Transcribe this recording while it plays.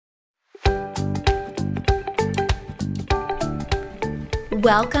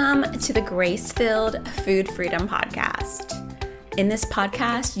Welcome to the Grace-Filled Food Freedom Podcast. In this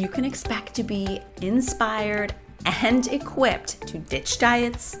podcast, you can expect to be inspired and equipped to ditch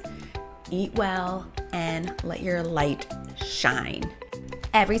diets, eat well, and let your light shine.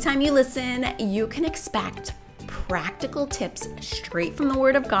 Every time you listen, you can expect practical tips straight from the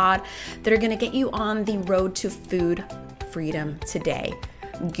Word of God that are going to get you on the road to food freedom today.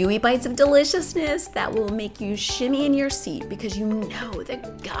 Gooey bites of deliciousness that will make you shimmy in your seat because you know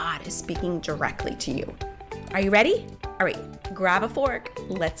that God is speaking directly to you. Are you ready? All right, grab a fork.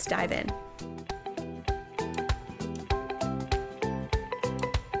 Let's dive in.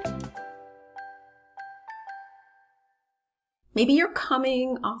 Maybe you're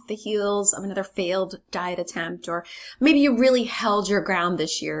coming off the heels of another failed diet attempt, or maybe you really held your ground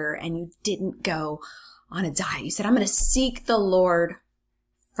this year and you didn't go on a diet. You said, I'm going to seek the Lord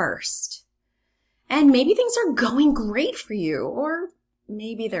first. And maybe things are going great for you, or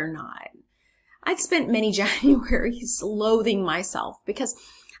maybe they're not. I'd spent many Januaries loathing myself because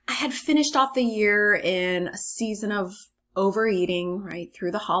I had finished off the year in a season of overeating, right,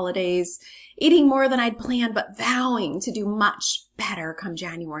 through the holidays, eating more than I'd planned, but vowing to do much better come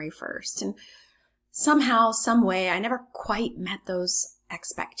January 1st. And somehow, some way, I never quite met those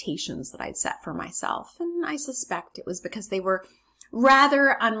expectations that I'd set for myself. And I suspect it was because they were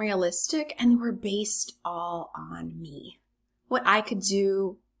rather unrealistic and they were based all on me. What I could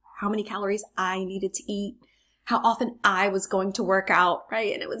do, how many calories I needed to eat, how often I was going to work out,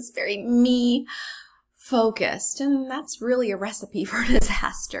 right? And it was very me focused. And that's really a recipe for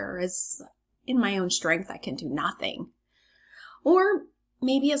disaster, as in my own strength, I can do nothing. Or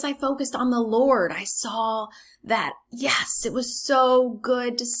maybe as I focused on the Lord, I saw that, yes, it was so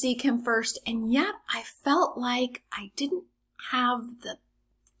good to seek Him first. And yet I felt like I didn't have the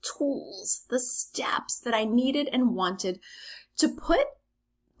tools, the steps that I needed and wanted to put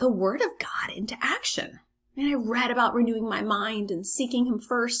the Word of God into action. And I read about renewing my mind and seeking Him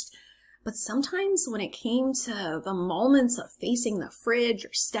first. But sometimes when it came to the moments of facing the fridge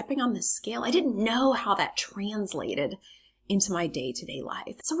or stepping on the scale, I didn't know how that translated into my day-to-day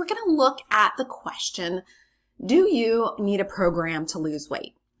life. So we're going to look at the question, do you need a program to lose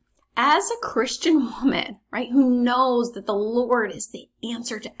weight? As a Christian woman, right, who knows that the Lord is the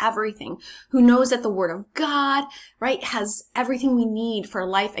answer to everything, who knows that the Word of God, right, has everything we need for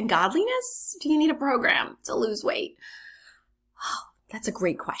life and godliness, do you need a program to lose weight? Oh, that's a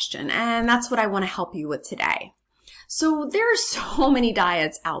great question, and that's what I want to help you with today. So there are so many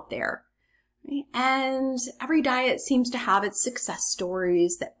diets out there, right? And every diet seems to have its success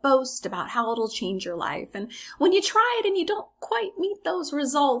stories that boast about how it'll change your life. And when you try it and you don't quite meet those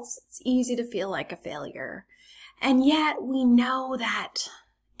results, it's easy to feel like a failure. And yet we know that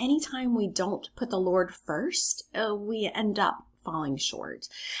anytime we don't put the Lord first, we end up falling short.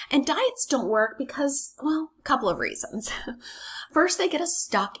 And diets don't work because, well, a couple of reasons. First, they get us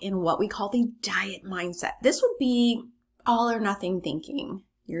stuck in what we call the diet mindset. This would be all or nothing thinking.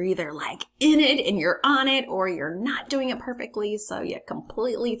 You're either like in it and you're on it, or you're not doing it perfectly, so you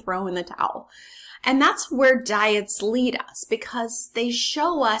completely throw in the towel. And that's where diets lead us, because they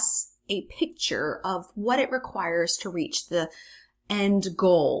show us a picture of what it requires to reach the end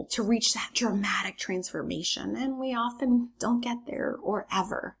goal, to reach that dramatic transformation. And we often don't get there, or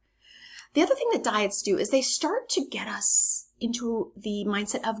ever. The other thing that diets do is they start to get us into the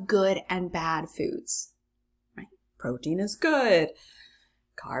mindset of good and bad foods, right? Protein is good.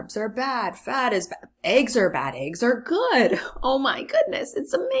 Carbs are bad. Fat is bad. Eggs are bad. Eggs are good. Oh my goodness.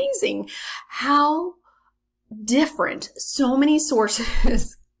 It's amazing how different so many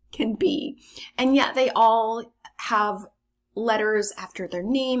sources can be. And yet they all have letters after their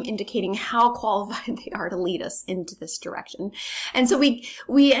name indicating how qualified they are to lead us into this direction. And so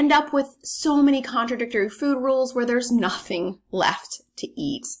we end up with so many contradictory food rules where there's nothing left to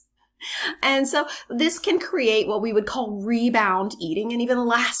eat. And so this can create what we would call rebound eating and even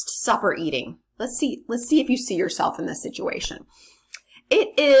last supper eating. Let's see if you see yourself in this situation.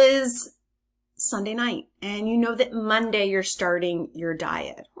 It is Sunday night and you know that Monday you're starting your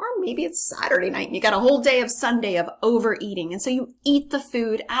diet, or maybe it's Saturday night and you got a whole day of Sunday of overeating. And so you eat the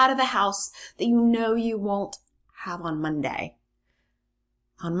food out of the house that you know you won't have on Monday.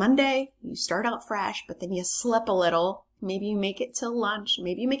 On Monday, you start out fresh, but then you slip a little. Maybe you make it till lunch.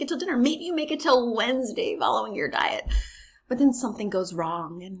 Maybe you make it till dinner. Maybe you make it till Wednesday following your diet. But then something goes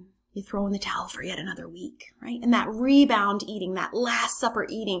wrong and you throw in the towel for yet another week, right? And that rebound eating, that last supper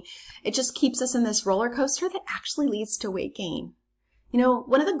eating, it just keeps us in this roller coaster that actually leads to weight gain. You know,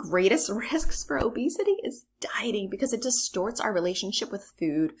 one of the greatest risks for obesity is dieting because it distorts our relationship with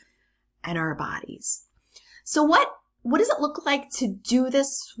food and our bodies. So what what does it look like to do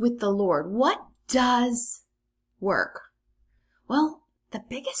this with the Lord? What does work? Well, the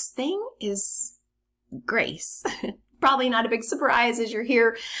biggest thing is grace. Probably not a big surprise as you're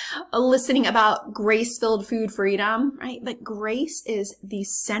here listening about grace-filled food freedom, right? But grace is the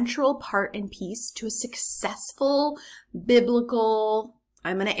central part and piece to a successful biblical,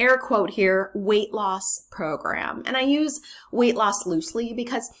 I'm going to air quote here, weight loss program. And I use weight loss loosely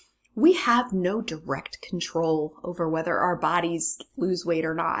because we have no direct control over whether our bodies lose weight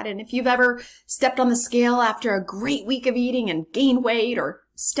or not. And if you've ever stepped on the scale after a great week of eating and gained weight, or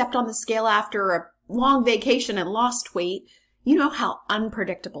stepped on the scale after a long vacation and lost weight, you know how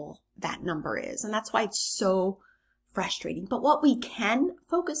unpredictable that number is. And that's why it's so frustrating. But what we can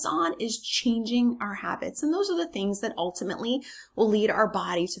focus on is changing our habits. And those are the things that ultimately will lead our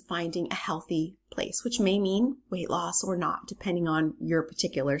body to finding a healthy place, which may mean weight loss or not, depending on your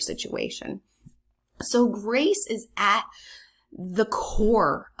particular situation. So grace is at the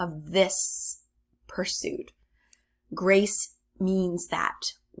core of this pursuit. Grace means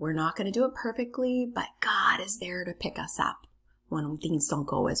that we're not going to do it perfectly, but God is there to pick us up when things don't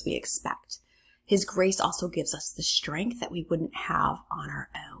go as we expect. His grace also gives us the strength that we wouldn't have on our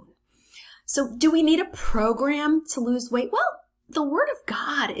own. So do we need a program to lose weight? Well, the Word of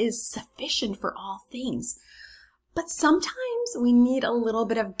God is sufficient for all things, but sometimes we need a little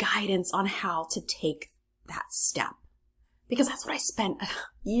bit of guidance on how to take that step, because that's what I spent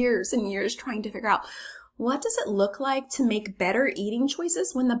years and years trying to figure out. What does it look like to make better eating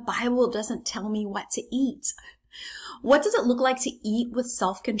choices when the Bible doesn't tell me what to eat? What does it look like to eat with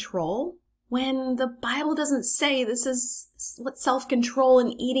self-control when the Bible doesn't say this is what self-control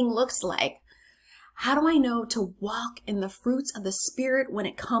and eating looks like? How do I know to walk in the fruits of the Spirit when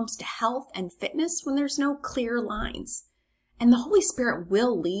it comes to health and fitness when there's no clear lines? And the Holy Spirit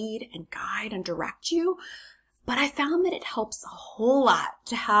will lead and guide and direct you, but I found that it helps a whole lot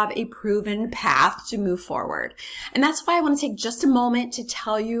to have a proven path to move forward. And that's why I want to take just a moment to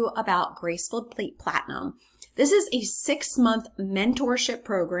tell you about Grace-Filled Platinum. This is a 6-month mentorship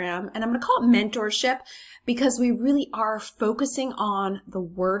program, and I'm going to call it mentorship because we really are focusing on the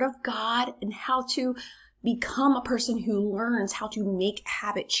Word of God and how to become a person who learns how to make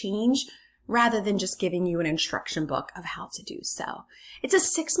habit change rather than just giving you an instruction book of how to do so. It's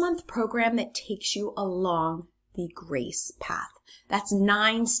a 6-month program that takes you along the grace path. That's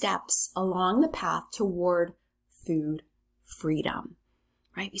 9 steps along the path toward food freedom,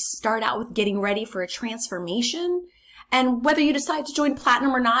 right? We start out with getting ready for a transformation. And whether you decide to join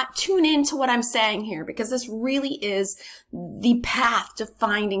Platinum or not, tune in to what I'm saying here, because this really is the path to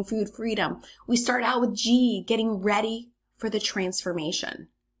finding food freedom. We start out with G, getting ready for the transformation.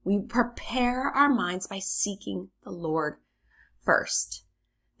 We prepare our minds by seeking the Lord first.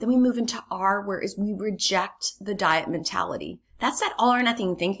 Then we move into R, whereas we reject the diet mentality. That's that all or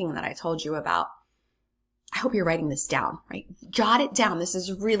nothing thinking that I told you about. I hope you're writing this down, right? Jot it down. This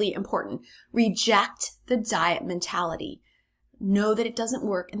is really important. Reject the diet mentality. Know that it doesn't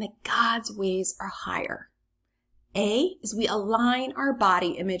work and that God's ways are higher. A is we align our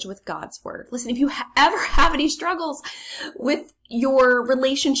body image with God's word. Listen, if you ever have any struggles with your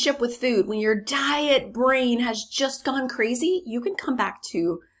relationship with food, when your diet brain has just gone crazy, you can come back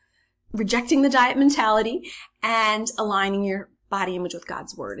to rejecting the diet mentality and aligning your body image with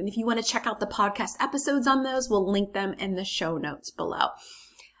God's word. And if you want to check out the podcast episodes on those, we'll link them in the show notes below.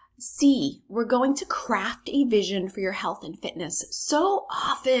 C, we're going to craft a vision for your health and fitness. So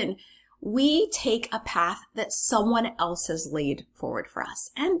often we take a path that someone else has laid forward for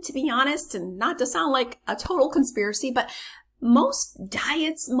us. And to be honest, and not to sound like a total conspiracy, but most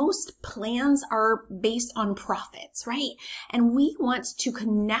diets, most plans are based on profits, right? And we want to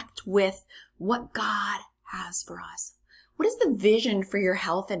connect with what God has for us. What is the vision for your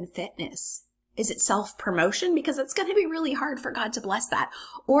health and fitness? Is it self-promotion? Because it's going to be really hard for God to bless that.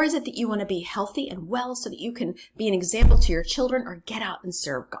 Or is it that you want to be healthy and well so that you can be an example to your children or get out and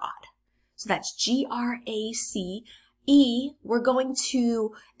serve God? So that's G-R-A-C. E, we're going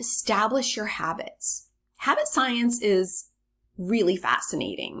to establish your habits. Habit science is really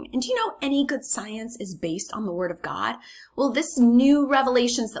fascinating. And do you know any good science is based on the Word of God? Well, this new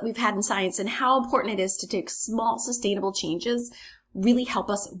revelations that we've had in science and how important it is to take small, sustainable changes really help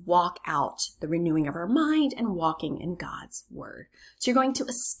us walk out the renewing of our mind and walking in God's Word. So you're going to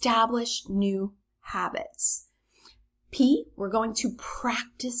establish new habits. P, we're going to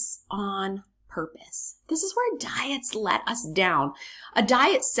practice on purpose. This is where diets let us down. A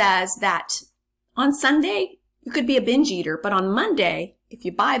diet says that on Sunday, you could be a binge eater, but on Monday, if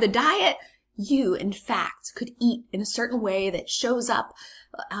you buy the diet, you, in fact, could eat in a certain way that shows up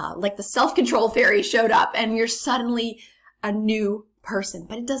like the self-control fairy showed up and you're suddenly a new person.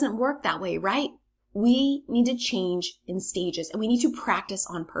 But it doesn't work that way, right? We need to change in stages and we need to practice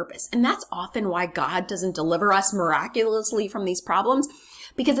on purpose. And that's often why God doesn't deliver us miraculously from these problems,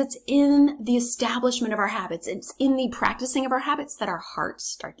 because it's in the establishment of our habits. It's in the practicing of our habits that our hearts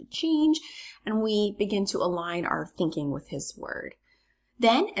start to change and we begin to align our thinking with His word.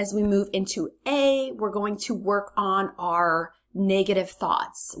 Then as we move into A, we're going to work on our negative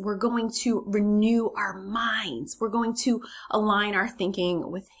thoughts. We're going to renew our minds. We're going to align our thinking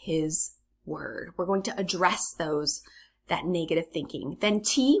with His word. We're going to address that negative thinking. Then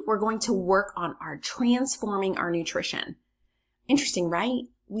T, we're going to work on our transforming our nutrition. Interesting, right?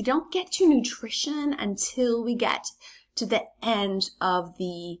 We don't get to nutrition until we get to the end of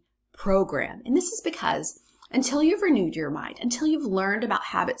the program. And this is because until you've renewed your mind, until you've learned about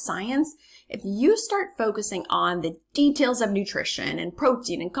habit science, if you start focusing on the details of nutrition and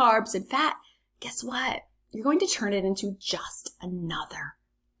protein and carbs and fat, guess what? You're going to turn it into just another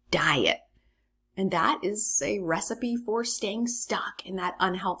diet. And that is a recipe for staying stuck in that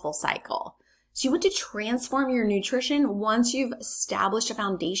unhelpful cycle. So you want to transform your nutrition once you've established a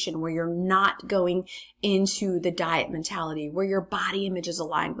foundation where you're not going into the diet mentality, where your body image is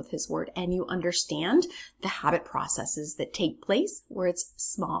aligned with His word and you understand the habit processes that take place where it's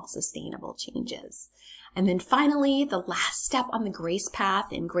small, sustainable changes. And then finally, the last step on the grace path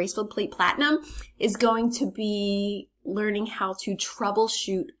in Grace-Filled Plate Platinum is going to be learning how to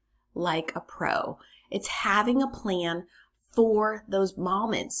troubleshoot like a pro. It's having a plan for those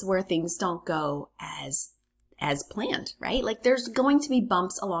moments where things don't go as planned, right? Like there's going to be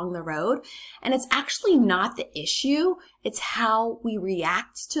bumps along the road and it's actually not the issue. It's how we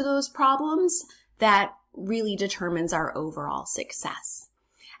react to those problems that really determines our overall success.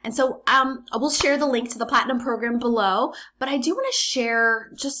 And so I will share the link to the Platinum program below, but I do want to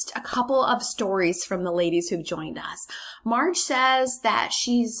share just a couple of stories from the ladies who've joined us. Marge says that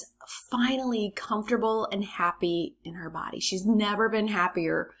she's finally comfortable and happy in her body. She's never been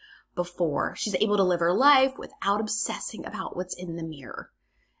happier before. She's able to live her life without obsessing about what's in the mirror.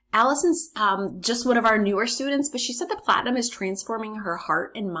 Allison's just one of our newer students, but she said that Platinum is transforming her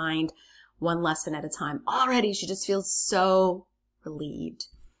heart and mind one lesson at a time. Already, she just feels so relieved.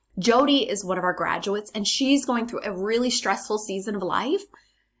 Jody is one of our graduates, and she's going through a really stressful season of life.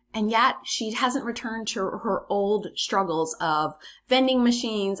 And yet she hasn't returned to her old struggles of vending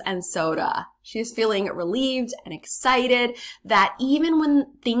machines and soda. She's feeling relieved and excited that even when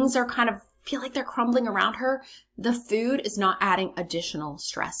things are kind of feel like they're crumbling around her, the food is not adding additional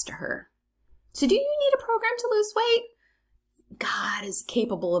stress to her. So do you need a program to lose weight? God is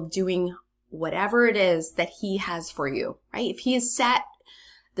capable of doing whatever it is that He has for you, right? If He has set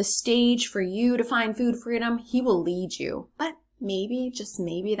the stage for you to find food freedom, He will lead you. But maybe, just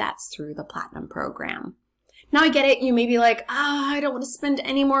maybe, that's through the Platinum program. Now I get it. You may be like, I don't want to spend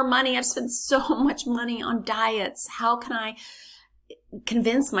any more money. I've spent so much money on diets. How can I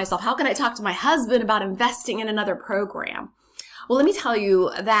convince myself? How can I talk to my husband about investing in another program? Well, let me tell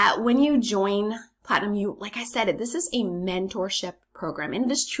you that when you join Platinum, like I said, this is a mentorship program, and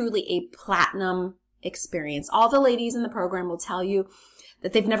it is truly a Platinum experience. All the ladies in the program will tell you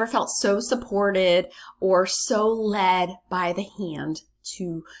that they've never felt so supported or so led by the hand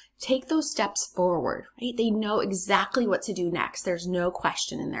to take those steps forward, right? They know exactly what to do next. There's no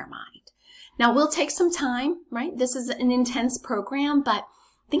question in their mind. Now, we'll take some time, right? This is an intense program, but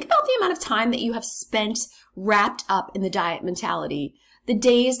think about the amount of time that you have spent wrapped up in the diet mentality, the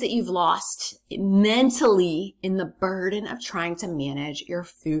days that you've lost mentally in the burden of trying to manage your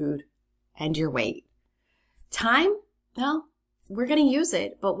food and your weight. Time? Well, we're going to use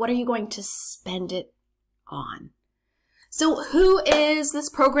it, but what are you going to spend it on? So who is this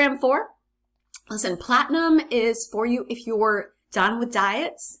program for? Listen, Platinum is for you if you're done with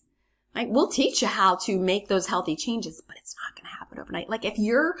diets. Like, we'll teach you how to make those healthy changes, but it's not going to happen overnight. Like, if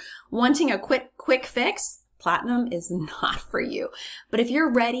you're wanting a quick fix, Platinum is not for you. But if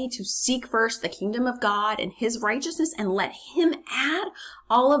you're ready to seek first the kingdom of God and His righteousness and let Him add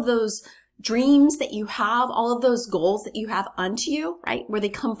all of those dreams that you have, all of those goals that you have unto you, right? Where they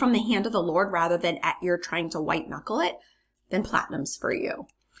come from the hand of the Lord rather than at you're trying to white knuckle it, then Platinum's for you.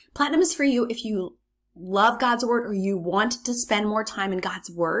 Platinum is for you if you love God's word or you want to spend more time in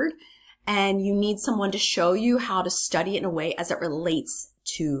God's word and you need someone to show you how to study it in a way as it relates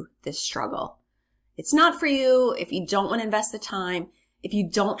to this struggle. It's not for you if you don't want to invest the time, if you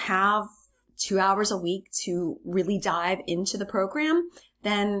don't have 2 hours a week to really dive into the program,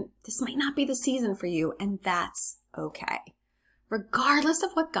 then this might not be the season for you, and that's okay. Regardless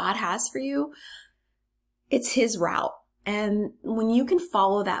of what God has for you, it's His route. And when you can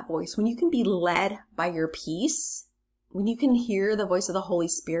follow that voice, when you can be led by your peace, when you can hear the voice of the Holy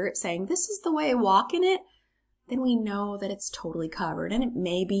Spirit saying, this is the way, walk in it, then we know that it's totally covered. And it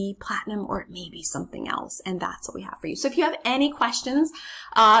may be platinum or it may be something else. And that's what we have for you. So if you have any questions,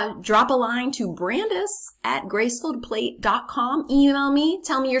 drop a line to brandis@gracefulledplate.com. Email me,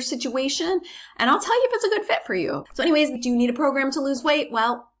 tell me your situation, and I'll tell you if it's a good fit for you. So anyways, do you need a program to lose weight?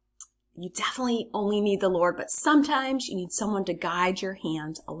 Well, you definitely only need the Lord, but sometimes you need someone to guide your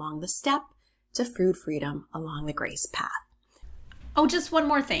hand along the step to food freedom along the grace path. Oh, just one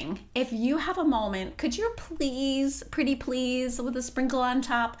more thing. If you have a moment, could you please, pretty please, with a sprinkle on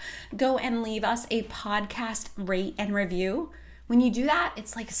top, go and leave us a podcast rate and review? When you do that,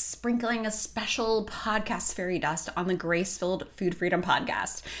 it's like sprinkling a special podcast fairy dust on the Grace-Filled Food Freedom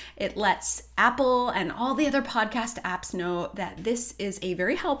Podcast. It lets Apple and all the other podcast apps know that this is a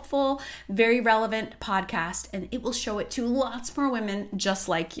very helpful, very relevant podcast, and it will show it to lots more women just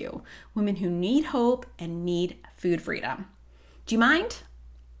like you, women who need hope and need food freedom. Do you mind?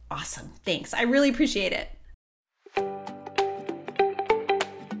 Awesome. Thanks. I really appreciate it.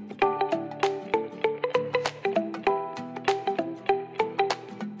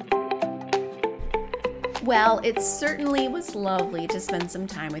 Well, it certainly was lovely to spend some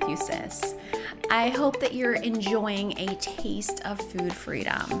time with you, sis. I hope that you're enjoying a taste of food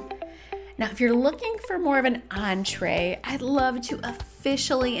freedom. Now, if you're looking for more of an entree, I'd love to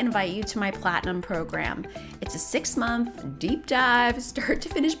officially invite you to my Platinum program. It's a 6-month deep dive, start to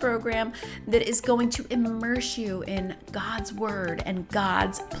finish program that is going to immerse you in God's word and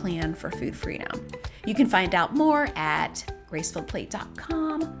God's plan for food freedom. You can find out more at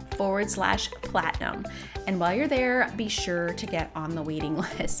gracefulledplate.com/platinum. And while you're there, be sure to get on the waiting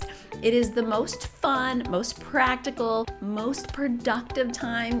list. It is the most fun, most practical, most productive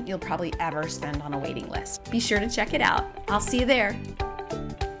time you'll probably ever spend on a waiting list. Be sure to check it out. I'll see you there.